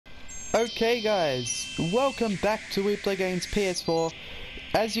Okay guys, welcome back to We Play Games PS4.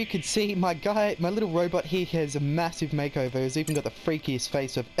 As you can see, my little robot here has a massive makeover. He's even got the freakiest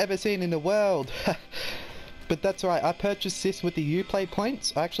face I've ever seen in the world. But that's alright, I purchased this with the Uplay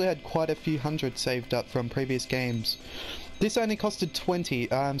points. I actually had quite a few hundred saved up from previous games. This only costed 20,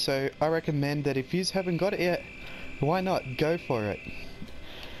 so I recommend that if you haven't got it yet, why not? Go for it.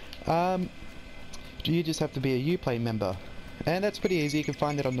 You just have to be a Uplay member. And that's pretty easy, you can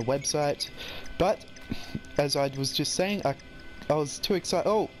find it on the website. But, as I was just saying, I was too excited.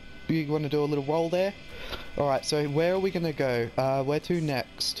 Oh, you want to do a little roll there? Alright, so where are we going to go? Where to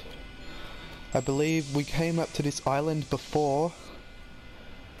next? I believe we came up to this island before.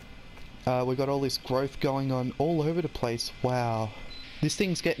 We got all this growth going on all over the place. Wow. This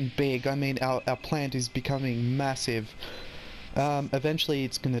thing's getting big. I mean, our plant is becoming massive. Eventually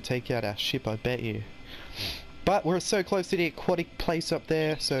it's going to take out our ship, I bet you. But we're so close to the aquatic place up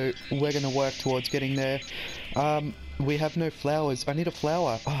there, so we're going to work towards getting there. We have no flowers. I need a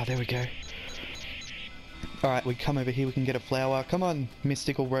flower. Oh, there we go. Alright, we come over here, we can get a flower. Come on,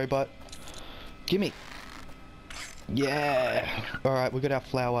 mystical robot. Gimme. Yeah. Alright, we got our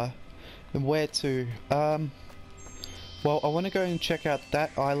flower. And where to? Well, I want to go and check out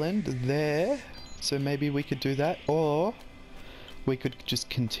that island there. So maybe we could do that, or we could just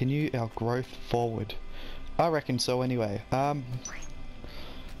continue our growth forward. I reckon so anyway.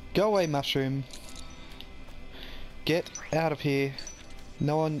 Go away, mushroom. Get out of here.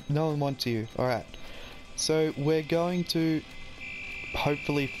 No one wants you. Alright. So we're going to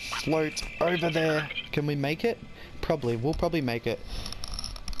hopefully float over there. Can we make it? Probably. We'll probably make it.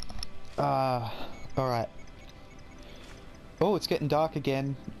 Alright. Oh, it's getting dark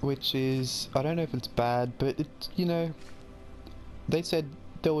again, which is, I don't know if it's bad, but it's, you know, they said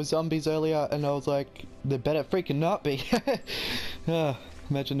there were zombies earlier, and I was like, there better freaking not be.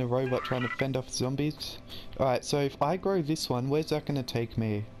 Imagine a robot trying to fend off zombies. Alright, so if I grow this one, where's that going to take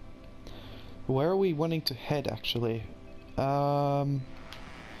me? Where are we wanting to head, actually? Well,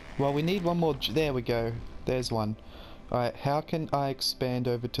 we need one more. There we go. There's one. Alright, how can I expand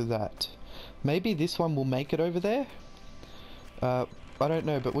over to that? Maybe this one will make it over there? I don't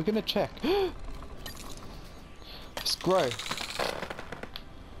know, but we're going to check. Just grow.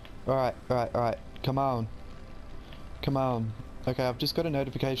 Alright. Come on. Come on. Okay, I've just got a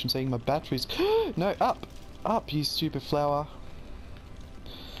notification saying my battery's... No, up! Up, you stupid flower.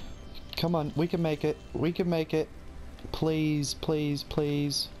 Come on, we can make it. We can make it. Please, please,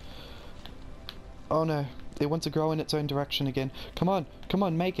 please. Oh no, it wants to grow in its own direction again. Come on,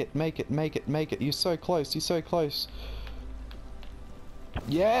 make it, make it, make it, make it. You're so close, you're so close.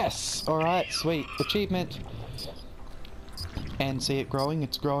 Yes! Alright, sweet. Achievement. And see it growing,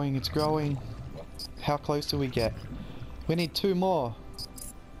 it's growing, it's growing. How close do we get? We need 2 more,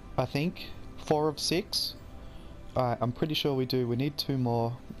 I think. 4 of 6. Alright, I'm pretty sure we do. We need 2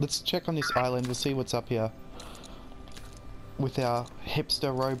 more. Let's check on this island, we'll see what's up here. With our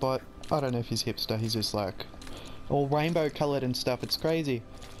hipster robot. I don't know if he's hipster, he's just like all rainbow coloured and stuff, it's crazy.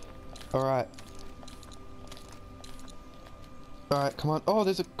 Alright. Alright, come on. Oh,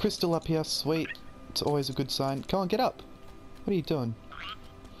 there's a crystal up here, sweet. It's always a good sign. Come on, get up. What are you doing?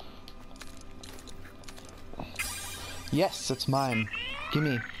 Yes, it's mine.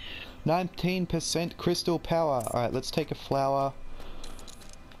 Gimme. 19% crystal power. Alright, let's take a flower.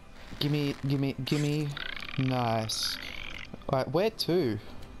 Gimme, gimme, gimme. Nice. Alright, where to?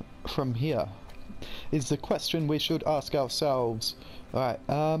 From here is the question we should ask ourselves. Alright,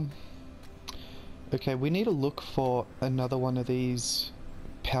 okay, we need to look for another one of these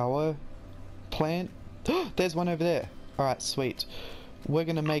power plant. There's one over there. Alright, sweet. We're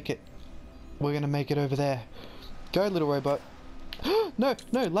gonna make it. We're gonna make it over there. Go, little robot. No,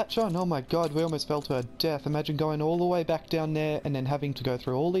 latch on. Oh my god, we almost fell to our death. Imagine going all the way back down there and then having to go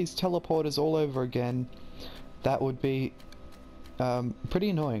through all these teleporters all over again. That would be pretty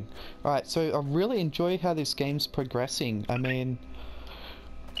annoying. Alright, so I really enjoy how this game's progressing. I mean,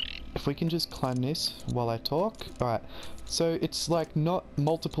 if we can just climb this while I talk. Alright, so it's like not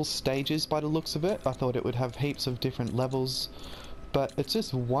multiple stages by the looks of it. I thought it would have heaps of different levels, but it's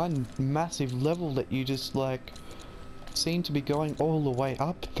just one massive level that you just like seem to be going all the way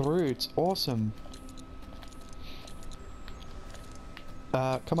up through. It's awesome.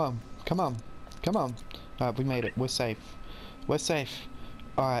 Come on. Alright, we made it. We're safe. We're safe.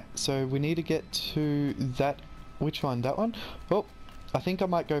 Alright, so we need to get to that... Which one? That one? Oh, I think I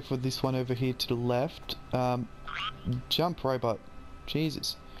might go for this one over here to the left. Jump, robot.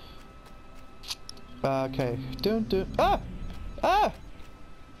 Jesus. Okay. Ah!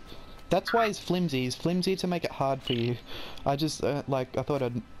 That's why he's flimsy. He's flimsy to make it hard for you. I just, like, I thought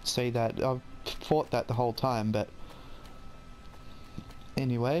I'd say that. I've thought that the whole time, but...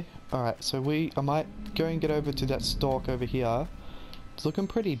 Anyway, alright, so I might go and get over to that stalk over here. It's looking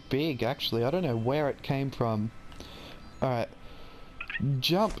pretty big, actually. I don't know where it came from. Alright.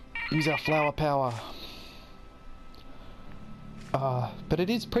 Jump! Use our flower power. But it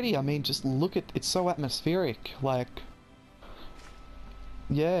is pretty. I mean, just look at... It's so atmospheric. Like...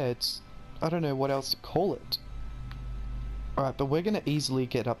 Yeah, it's... I don't know what else to call it. Alright, but we're gonna easily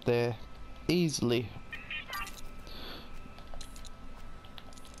get up there. Easily.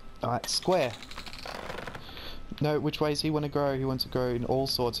 Alright, square. No, which way does he want to go? He wants to go in all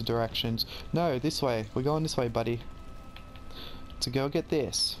sorts of directions. No, this way. We're going this way, buddy. To go get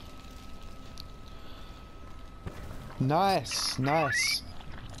this. Nice, nice.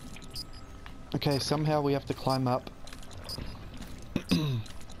 Okay, somehow we have to climb up.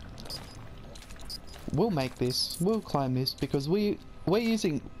 We'll make this. We'll climb this because we're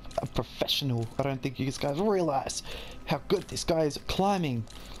using a professional. I don't think you guys realize how good this guy is at climbing.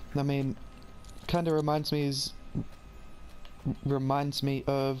 I mean, kind of reminds me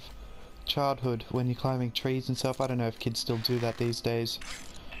of childhood when you're climbing trees and stuff. I don't know if kids still do that these days.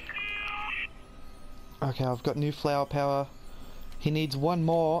 Okay, I've got new flower power. He needs one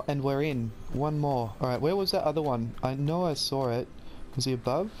more and we're in. One more. Alright, where was that other one? I know I saw it. Was he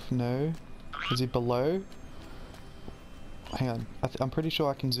above? No. Was he below? Hang on. I'm pretty sure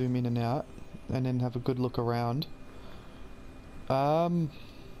I can zoom in and out and then have a good look around. There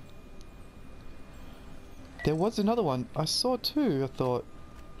was another one. I saw two, I thought.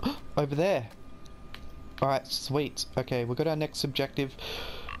 Over there. Alright, sweet. Okay, we've got our next objective.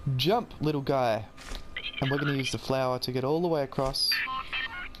 Jump, little guy. And we're going to use the flower to get all the way across.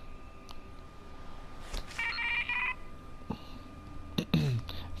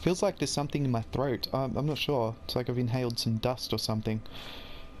 Feels like there's something in my throat. I'm not sure. It's like I've inhaled some dust or something.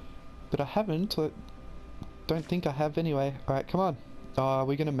 But I haven't. I don't think I have anyway. Alright, come on. Are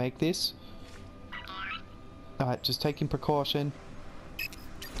we going to make this? Alright, just taking precaution.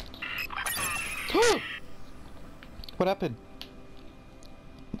 What happened?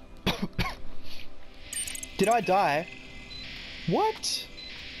 Did I die? What?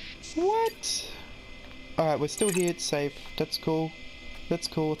 What? Alright, we're still here. It's safe. That's cool. That's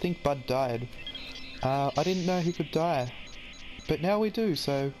cool. I think Bud died. I didn't know he could die. But now we do,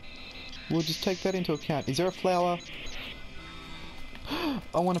 so... We'll just take that into account. Is there a flower?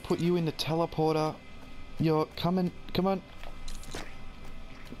 I want to put you in the teleporter. You're coming. Come on.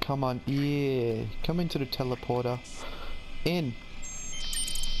 Come on. Yeah. Come into the teleporter. In.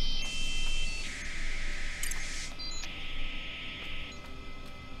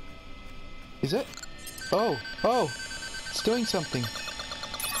 Is it? Oh. Oh. It's doing something.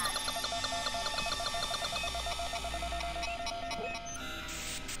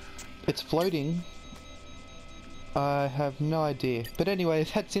 It's floating. I have no idea. But anyway,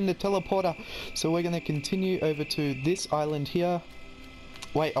 that's in the teleporter. So we're going to continue over to this island here.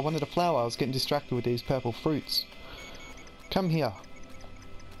 Wait, I wanted a flower. I was getting distracted with these purple fruits. Come here.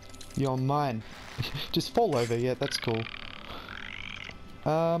 You're mine. Just fall over. Yeah, that's cool.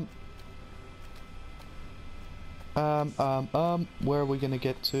 Where are we going to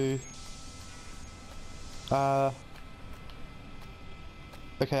get to?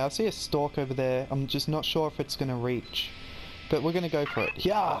 Okay, I see a stalk over there. I'm just not sure if it's gonna reach. But we're gonna go for it.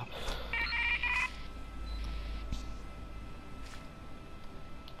 Yeah!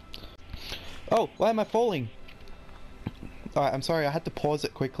 Oh, why am I falling? Alright, I'm sorry, I had to pause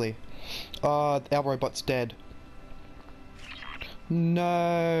it quickly. Our robot's dead.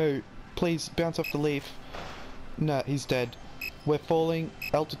 No! Please, bounce off the leaf. No, he's dead. We're falling.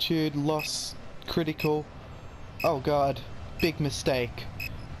 Altitude, loss, critical. Oh god. Big mistake.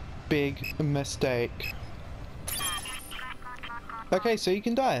 Big mistake. Okay, so you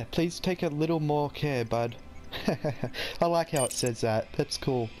can die. Please take a little more care, bud. I like how it says that. That's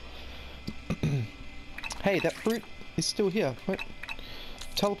cool. Hey, that fruit is still here. What?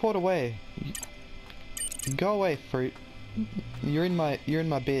 Teleport away. Go away, fruit. You're in my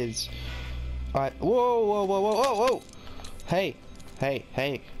biz. Alright. Whoa, whoa, whoa, whoa, whoa, whoa! Hey, hey,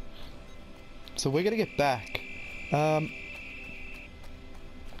 hey. So we're gonna get back.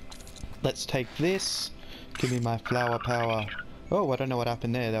 Let's take this. Give me my flower power. Oh, I don't know what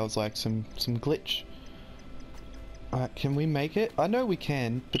happened there. That was like some glitch. Alright, can we make it? I know we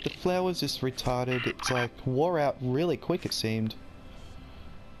can, but the flower's just retarded. It's like wore out really quick, it seemed.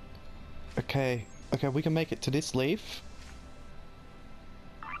 Okay. Okay, we can make it to this leaf.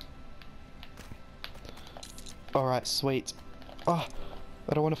 Alright, sweet. Oh,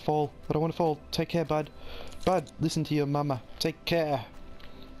 I don't want to fall. I don't want to fall. Take care, bud. Bud, listen to your mama. Take care.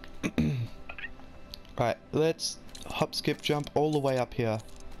 Alright, let's hop, skip, jump all the way up here.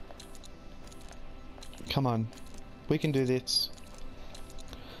 Come on. We can do this.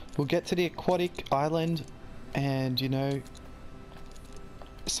 We'll get to the aquatic island and, you know,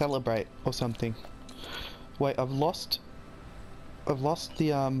 celebrate or something. Wait, I've lost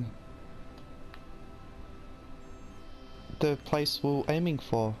the place we're aiming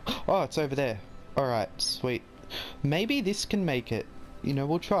for. Oh, it's over there. Alright, sweet. Maybe this can make it. You know,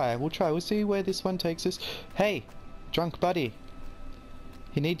 we'll try. We'll see where this one takes us. Hey, drunk buddy.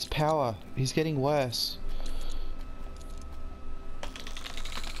 He needs power. He's getting worse.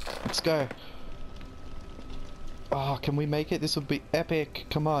 Let's go. Oh, can we make it? This will be epic.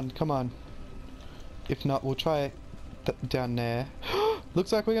 Come on, come on. If not, we'll try down there.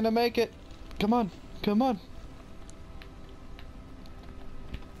 Looks like we're gonna make it. Come on, come on.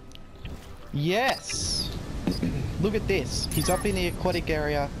 Yes! Look at this. He's up in the aquatic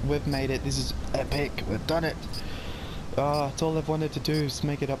area. We've made it. This is epic. We've done it. Ah, it's all I've wanted to do is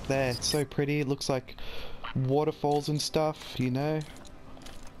make it up there. It's so pretty. It looks like waterfalls and stuff, you know?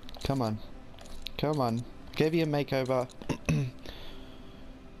 Come on. Come on. Gave you a makeover.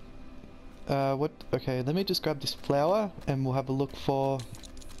 What? Okay, let me just grab this flower and we'll have a look for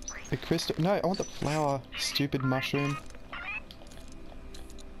a crystal. No, I want the flower. Stupid mushroom.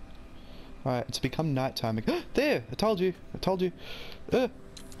 Alright, it's become nighttime. There! I told you! I told you!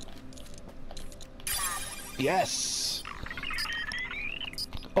 Yes!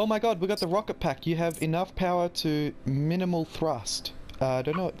 Oh my god, we got the rocket pack. You have enough power to minimal thrust. I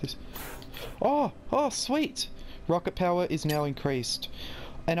don't know what this... Oh! Oh, sweet! Rocket power is now increased.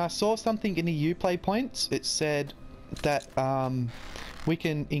 And I saw something in the Uplay points. It said that we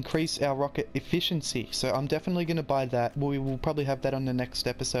can increase our rocket efficiency. So I'm definitely going to buy that. We will probably have that on the next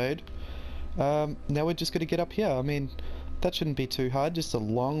episode. Now we're just going to get up here. I mean, that shouldn't be too hard. Just a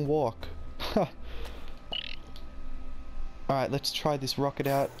long walk. Alright, let's try this rocket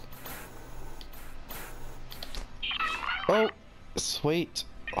out. Oh, sweet.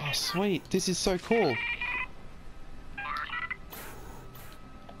 Oh, sweet. This is so cool.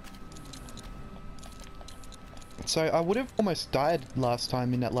 So I would have almost died last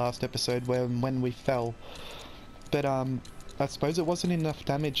time in that last episode when we fell. But I suppose it wasn't enough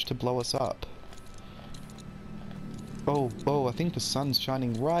damage to blow us up. Oh, I think the sun's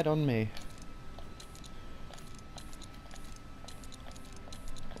shining right on me.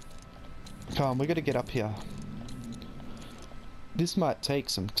 Come on, we gotta get up here. This might take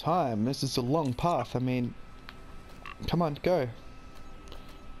some time. This is a long path. I mean, come on, go.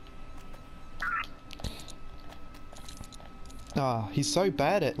 Ah, he's so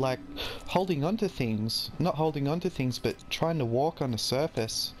bad at, like, holding onto things. Not holding onto things, but trying to walk on the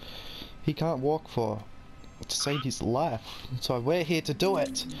surface. He can't walk to save his life. So we're here to do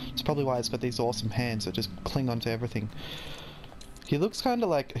it. It's probably why he's got these awesome hands that just cling onto everything. He looks kind of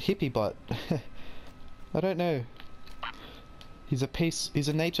like a hippie bot. I don't know. He's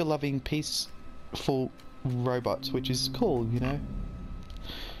a nature-loving, peaceful robot, which is cool, you know?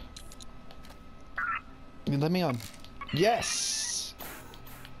 Let me on. Yes!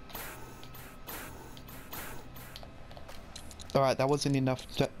 Alright, that wasn't enough.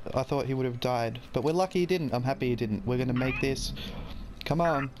 I thought he would have died. But we're lucky he didn't. I'm happy he didn't. We're gonna make this. Come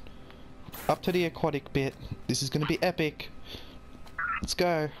on. Up to the aquatic bit. This is gonna be epic. Let's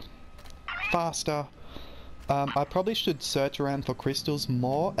go. Faster. I probably should search around for crystals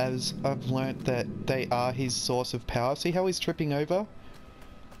more, as I've learnt that they are his source of power. See how he's tripping over?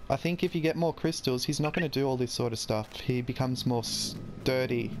 I think if you get more crystals, he's not going to do all this sort of stuff. He becomes more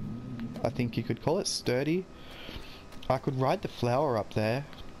sturdy. I think you could call it sturdy. I could ride the flower up there.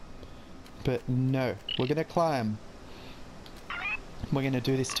 But no, we're going to climb. We're going to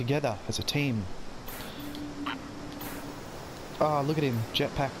do this together as a team. Oh, look at him.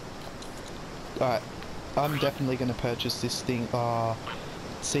 Jetpack. Alright. I'm definitely going to purchase this thing.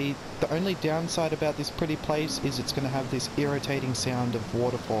 See, the only downside about this pretty place is it's going to have this irritating sound of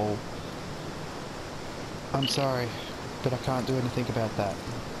waterfall. I'm sorry, but I can't do anything about that.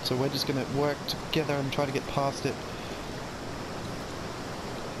 So we're just going to work together and try to get past it.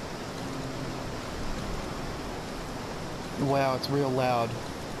 Wow, it's real loud.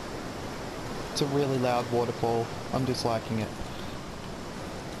 It's a really loud waterfall. I'm disliking it.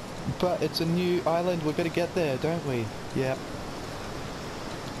 But it's a new island, we're gonna get there, don't we? Yeah.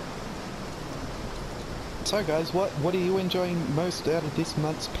 So guys, what are you enjoying most out of this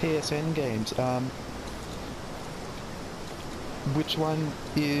month's PSN games? Which one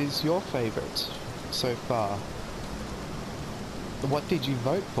is your favourite so far? What did you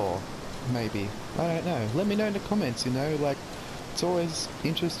vote for? Maybe. I don't know. Let me know in the comments, you know, like, it's always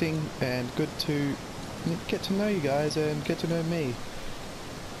interesting and good to get to know you guys and get to know me.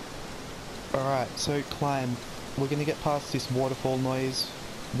 Alright, so climb. We're gonna get past this waterfall noise.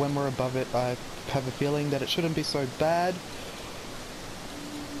 When we're above it, I have a feeling that it shouldn't be so bad.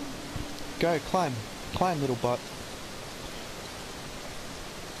 Go, climb. Climb, little bot.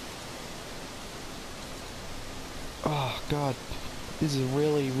 Oh, God. This is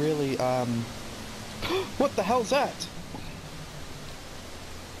really, really, What the hell's that?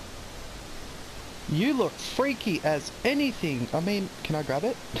 You look freaky as anything. I mean, can I grab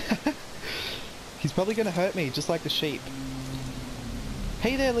it? He's probably gonna hurt me, just like the sheep.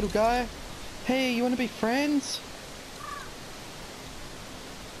 Hey there, little guy. Hey, you wanna be friends?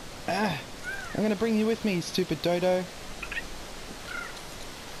 I'm gonna bring you with me, stupid dodo.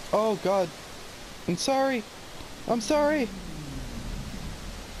 Oh God. I'm sorry. I'm sorry.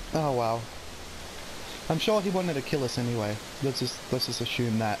 Oh wow. I'm sure he wanted to kill us anyway. Let's just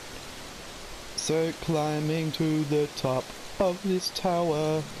assume that. So climbing to the top of this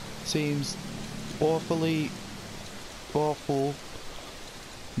tower seems awfully awful.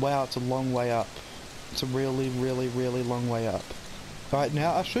 Wow, it's a long way up. It's a really, really, really long way up. Alright,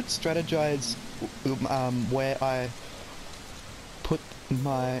 now I should strategize where I put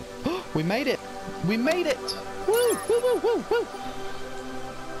my... We made it! We made it! Woo! Woo! Woo! Woo! Woo!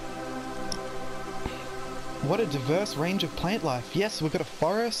 What a diverse range of plant life. Yes, we've got a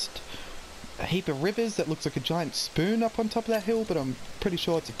forest, a heap of rivers that looks like a giant spoon up on top of that hill, but I'm pretty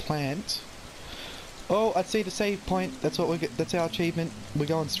sure it's a plant. Oh, I see the save point. That's what we get. That's our achievement. We're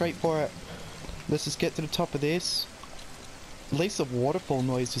going straight for it. Let's just get to the top of this. At least the waterfall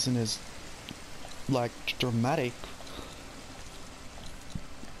noise isn't as, like, dramatic.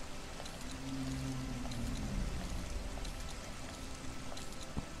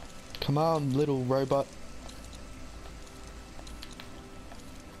 Come on, little robot.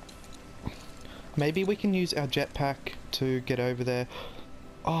 Maybe we can use our jetpack to get over there.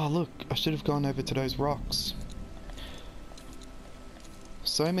 Oh look, I should have gone over to those rocks.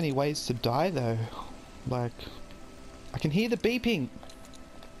 So many ways to die though. Like, I can hear the beeping.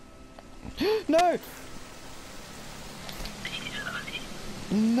 No!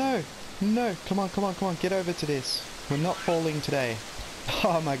 No! No! Come on, come on, come on, get over to this. We're not falling today.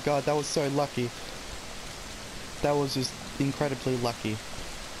 Oh my god, that was so lucky. That was just incredibly lucky.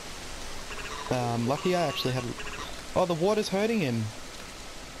 Lucky I actually had... Oh, the water's hurting him.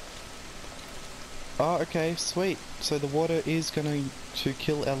 Oh, okay, sweet. So the water is going to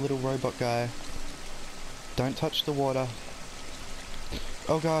kill our little robot guy. Don't touch the water.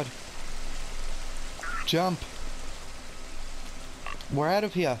 Oh god. Jump. We're out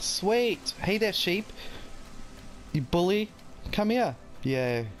of here. Sweet. Hey there, sheep. You bully. Come here.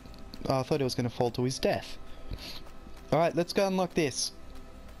 Yeah. Oh, I thought he was going to fall to his death. Alright, let's go unlock this.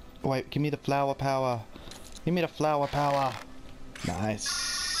 Wait, give me the flower power. Give me the flower power.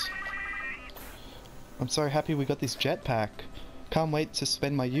 Nice. I'm so happy we got this jetpack. Can't wait to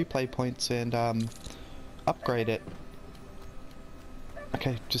spend my Uplay points and upgrade it.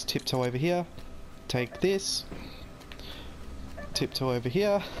 Okay, just tiptoe over here. Take this. Tiptoe over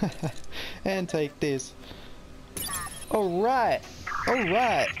here. And take this. Alright.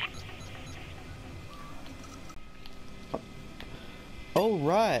 Alright.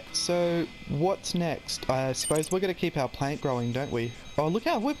 Alright, so what's next? I suppose we're going to keep our plant growing, don't we? Oh, look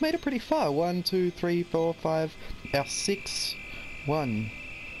out, we've made it pretty far. 1, 2, 3, 4, 5. Our 6th one.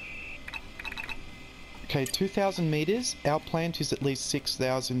 Okay, 2,000 meters. Our plant is at least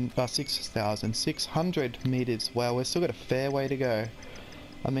 600 meters. Wow, we've still got a fair way to go.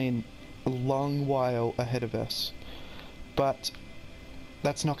 I mean, a long while ahead of us. But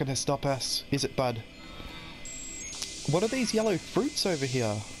that's not going to stop us, is it, bud? What are these yellow fruits over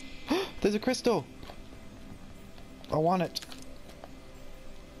here? There's a crystal! I want it.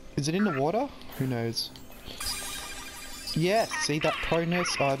 Is it in the water? Who knows? Yes! See that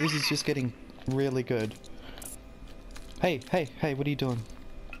proness? Oh, this is just getting really good. Hey, hey, hey, what are you doing?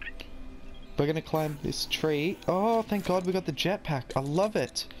 We're gonna climb this tree. Oh, thank God we got the jetpack. I love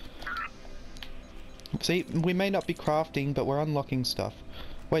it. See, we may not be crafting, but we're unlocking stuff.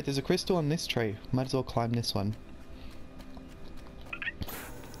 Wait, there's a crystal on this tree. Might as well climb this one.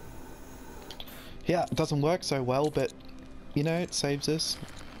 Yeah, it doesn't work so well, but, you know, it saves us.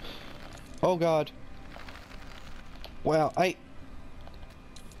 Oh god. Wow, hey!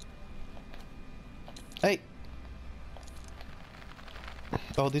 Hey!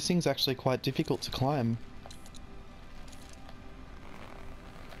 Oh, this thing's actually quite difficult to climb.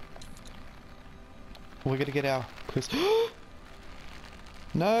 We're gonna get our crystal.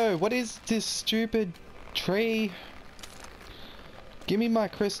 No, what is this stupid tree? Give me my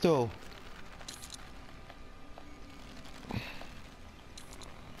crystal. Oh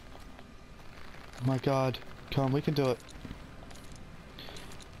my god. Come on, we can do it.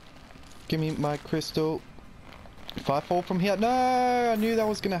 Give me my crystal. If I fall from here... No! I knew that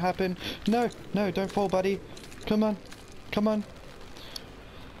was gonna happen. No! No, don't fall, buddy. Come on. Come on.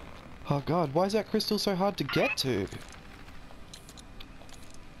 Oh god, why is that crystal so hard to get to?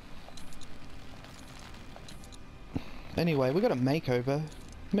 Anyway, we got a makeover.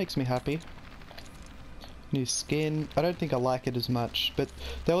 Makes me happy. New skin. I don't think I like it as much, but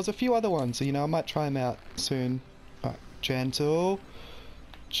there was a few other ones, so you know, I might try them out soon. Alright, gentle.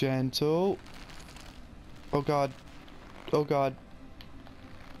 Gentle. Oh god. Oh god.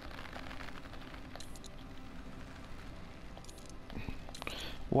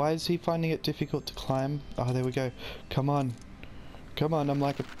 Why is he finding it difficult to climb? Oh, there we go. Come on. Come on, I'm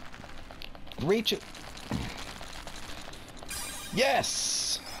like a... Reach it!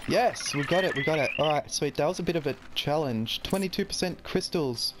 Yes! Yes! We got it, we got it. Alright, sweet. That was a bit of a challenge. 22%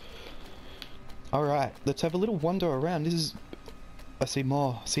 crystals. Alright, let's have a little wander around. This is... I see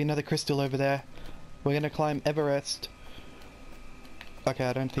more. I see another crystal over there. We're gonna climb Everest. Okay,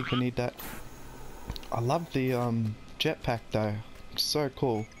 I don't think we need that. I love the jetpack though. It's so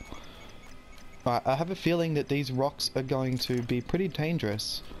cool. Alright, I have a feeling that these rocks are going to be pretty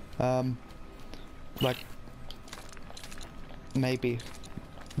dangerous. Like... Maybe.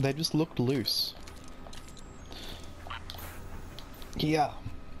 They just looked loose. Yeah.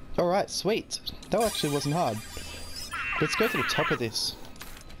 Alright, sweet. That actually wasn't hard. Let's go to the top of this.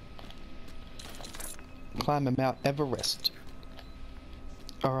 Climb a Mount Everest.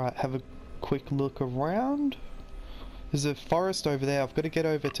 Alright, have a quick look around. There's a forest over there. I've got to get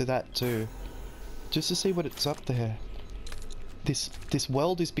over to that too. Just to see what it's up there. This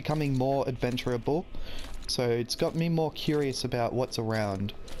world is becoming more adventurable. So it's got me more curious about what's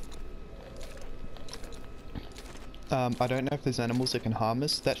around. I don't know if there's animals that can harm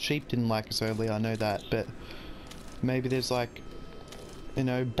us. That sheep didn't like us earlier, I know that, but maybe there's like, you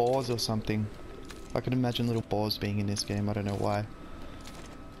know, boars or something. I can imagine little boars being in this game, I don't know why.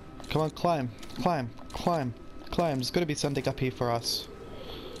 Come on, climb, climb, climb, climb. There's gotta be something up here for us.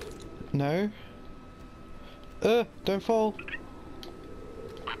 No? Don't fall.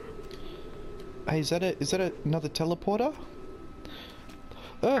 Hey, is that another teleporter?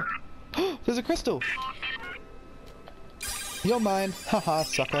 There's a crystal! You're mine! Haha,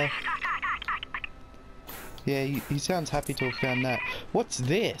 sucker. Yeah, he sounds happy to have found that. What's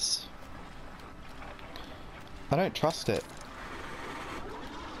this? I don't trust it.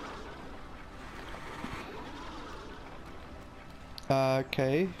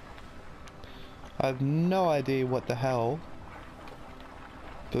 Okay. I have no idea what the hell.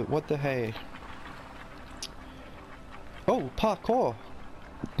 But what the hey? Oh, parkour!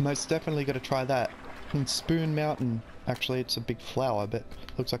 Most definitely gotta try that. And Spoon Mountain. Actually, it's a big flower, but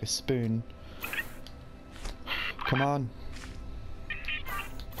looks like a spoon. Come on.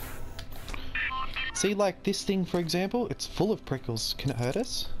 See, like this thing, for example, it's full of prickles. Can it hurt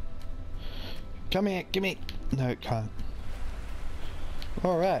us? Come here, gimme! No, it can't.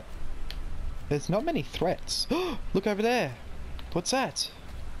 Alright. There's not many threats. Look over there! What's that?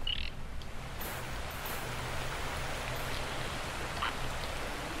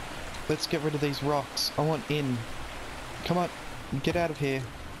 Let's get rid of these rocks. I want in. Come on, get out of here.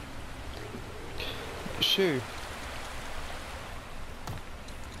 Shoo.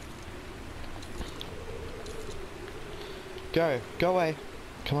 Go away.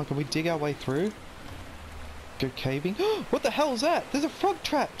 Come on, can we dig our way through? Go caving. What the hell is that? There's a frog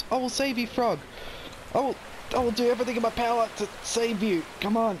trapped. I will save you, frog. I will do everything in my power to save you.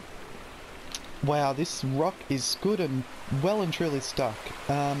 Come on. Wow, this rock is good and well and truly stuck.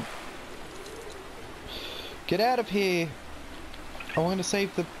 Get out of here! I want to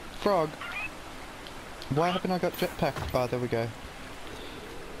save the frog. Why haven't I got jetpack? Oh, there we go.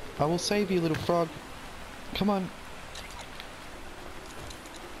 I will save you, little frog. Come on.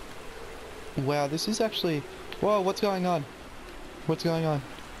 Wow, this is actually... Whoa, what's going on? What's going on?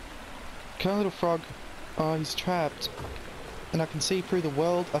 Come on, little frog. Oh, he's trapped. And I can see through the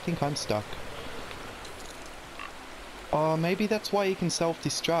world. I think I'm stuck. Oh, maybe that's why you can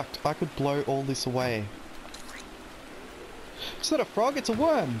self-destruct. I could blow all this away. It's not a frog, it's a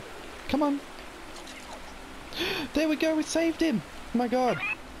worm! Come on! There we go, we saved him! Oh my god!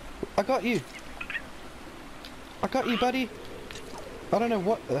 I got you! I got you, buddy! I don't know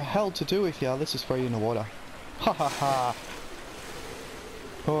what the hell to do with you. Let's just throw you in the water. Ha ha ha!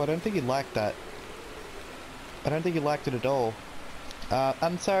 Oh, I don't think he liked that. I don't think he liked it at all.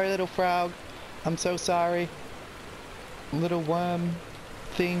 I'm sorry, little frog. I'm so sorry. Little worm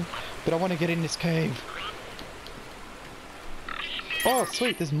thing. But I want to get in this cave. Oh,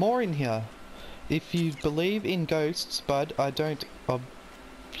 sweet. There's more in here. If you believe in ghosts, bud, I don't,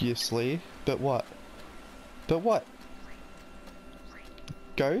 obviously. But what? But what?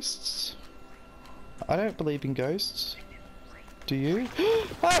 Ghosts? I don't believe in ghosts. Do you?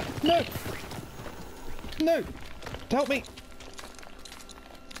 Ah! No! No! Help me!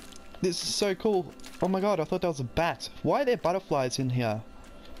 This is so cool. Oh my god, I thought that was a bat. Why are there butterflies in here?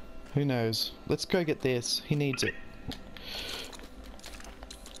 Who knows? Let's go get this. He needs it.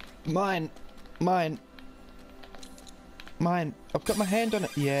 Mine! Mine! Mine! I've got my hand on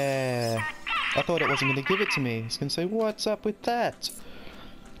it. Yeah! I thought it wasn't going to give it to me. It's going to say, what's up with that?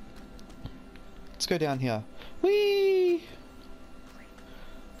 Let's go down here. Whee!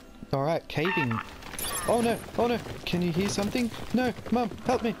 Alright, caving. Oh no! Oh no! Can you hear something? No! Mum,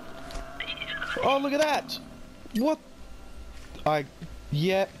 help me! Oh, look at that! What?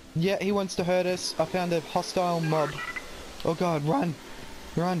 Yeah, he wants to hurt us. I found a hostile mob. Oh god, run!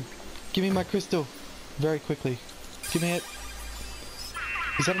 Run! Give me my crystal! Very quickly. Give me it.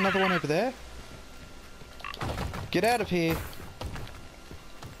 Is that another one over there? Get out of here!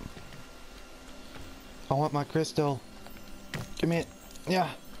 I want my crystal. Give me it. Yeah.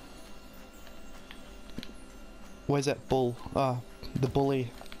 Where's that bull? The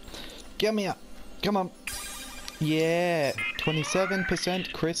bully. Get me up. Come on. Yeah.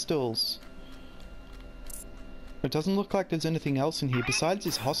 27% crystals. It doesn't look like there's anything else in here besides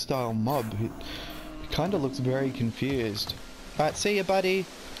this hostile mob. It kind of looks very confused. Alright, see ya, buddy.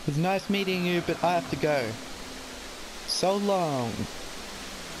 It was nice meeting you, but I have to go. So long.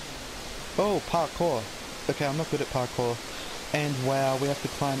 Oh, parkour. Okay, I'm not good at parkour. And wow, we have to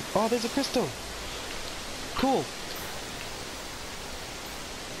climb. Oh, there's a crystal. Cool.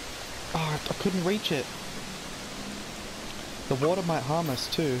 Oh, I couldn't reach it. The water might harm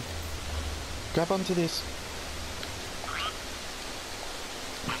us too. Grab onto this.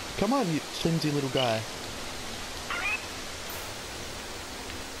 Come on, you flimsy little guy.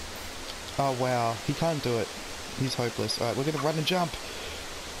 Oh wow, he can't do it. He's hopeless. Alright, we're gonna run and jump.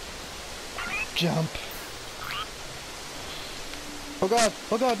 Jump. Oh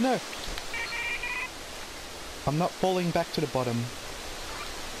god, no! I'm not falling back to the bottom.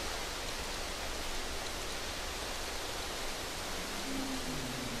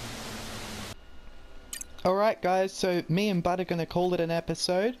 Alright guys, so me and Bud are gonna call it an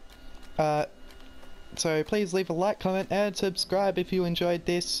episode. So please leave a like, comment and subscribe if you enjoyed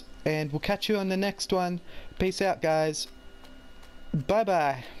this. And we'll catch you on the next one. Peace out guys. Bye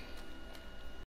bye.